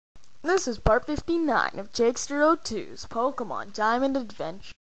This is part 59 of Jakester02's Pokemon Diamond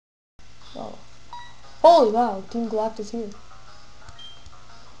Adventure. Oh. Holy wow, Team Galactus here.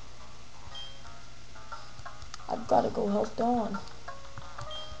 I've gotta go help Dawn.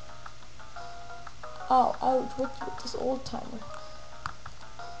 Oh, ouch, what's with this old timer?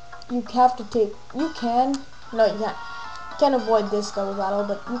 You have to take, no, you can't. You can't avoid this double battle,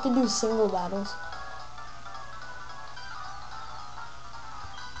 but you can do single battles.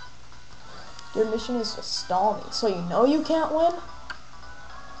 Your mission is to stall me, so you know you can't win?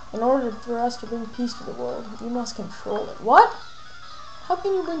 In order for us to bring peace to the world, you must control it. What? How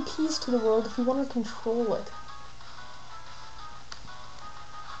can you bring peace to the world if you want to control it?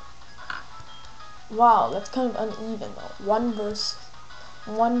 Wow, that's kind of uneven though. One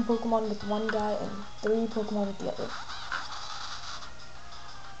Pokemon with one guy and 3 Pokemon with the other.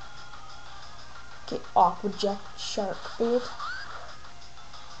 Okay, Aqua Jet, Shark Bait.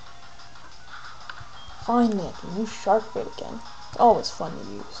 Finally, I can use Shark Bait again. It's always fun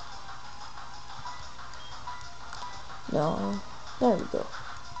to use. No, there we go.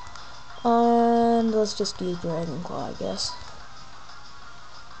 And let's just use Dragon Claw, I guess.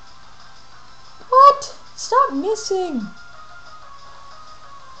 What? Stop missing!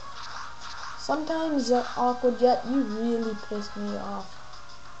 Sometimes, Aqua Jet, you really piss me off.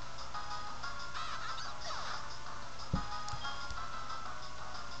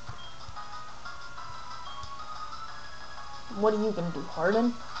 What are you gonna do,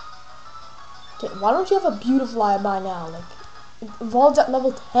 Harden? Okay, why don't you have a Beautifly by now? Like, it evolves at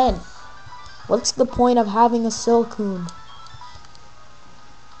level 10. What's the point of having a Silcoon?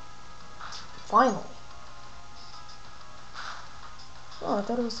 Finally. Oh, I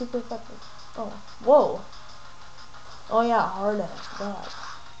thought it was super effective. Oh, whoa. Oh yeah, Harden, I forgot.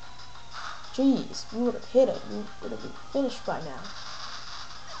 Jeez, you would have hit it. You would have been finished by now.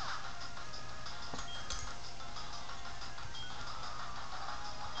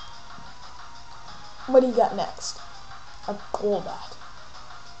 What do you got next? A Golbat.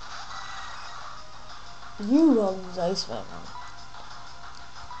 You love these Ice Venom.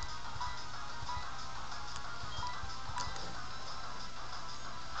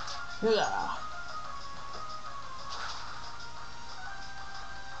 Yeah.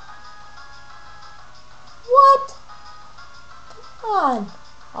 What? Come on.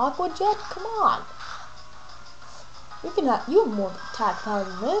 Aqua Jet, come on. You have more attack power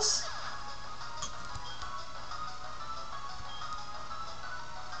than this.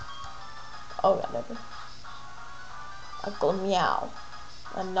 Oh, whatever. Uncle Meow.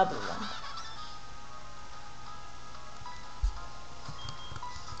 Another one.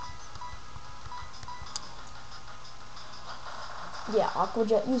 Yeah, Aqua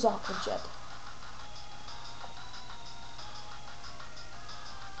Jet. Use Aqua Jet.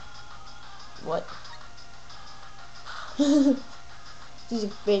 What? Did you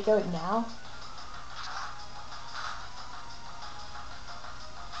fake out now?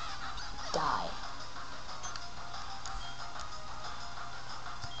 Die.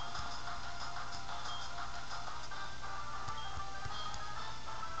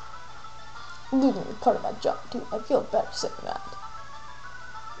 Leaving me part of my job too. I feel better saying that.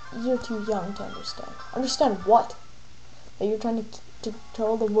 You're too young to understand. Understand what? That you're trying to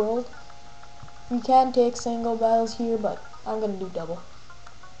control the world? You can take single battles here, but I'm gonna do double.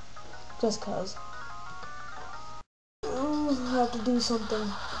 Just cause. I have to do something.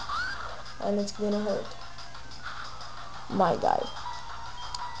 And it's gonna hurt. My guy.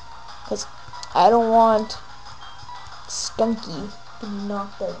 Cause I don't want Stunky to be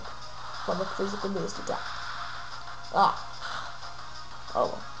knocked out from a physical based attack. Ah. Oh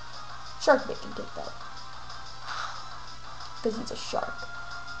well. Shark Bait can take that. Because he's a shark.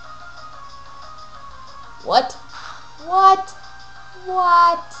 What? What?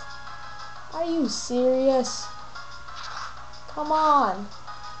 What? Are you serious? Come on.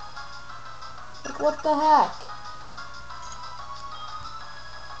 Like, what the heck?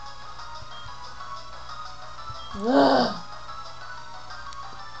 Ugh.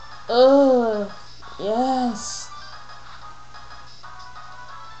 Ugh. Yes.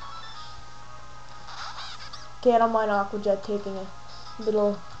 Okay, I don't mind Aqua Jet taking a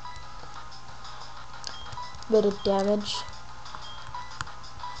little bit of damage.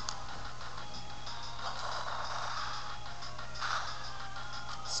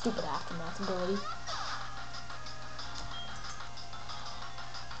 Stupid aftermath ability.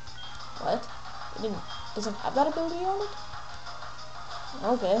 What? It doesn't have that ability on it?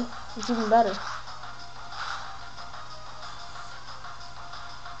 Okay, it's even better.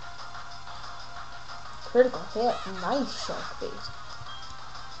 Critical hit. Nice Shark Bait.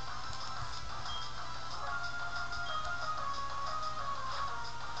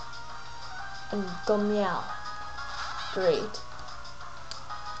 And go meow. Great.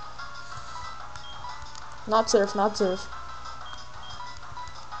 Not surf, not surf.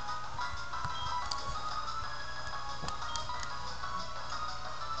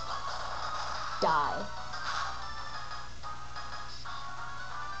 Die.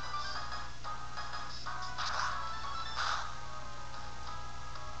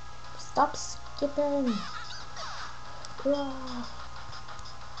 Stop skipping. Yeah.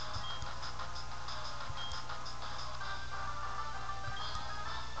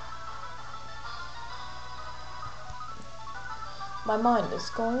 My mind is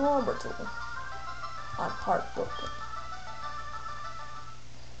going orbital. I'm heartbroken.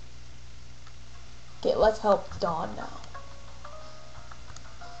 Okay, let's help Dawn now.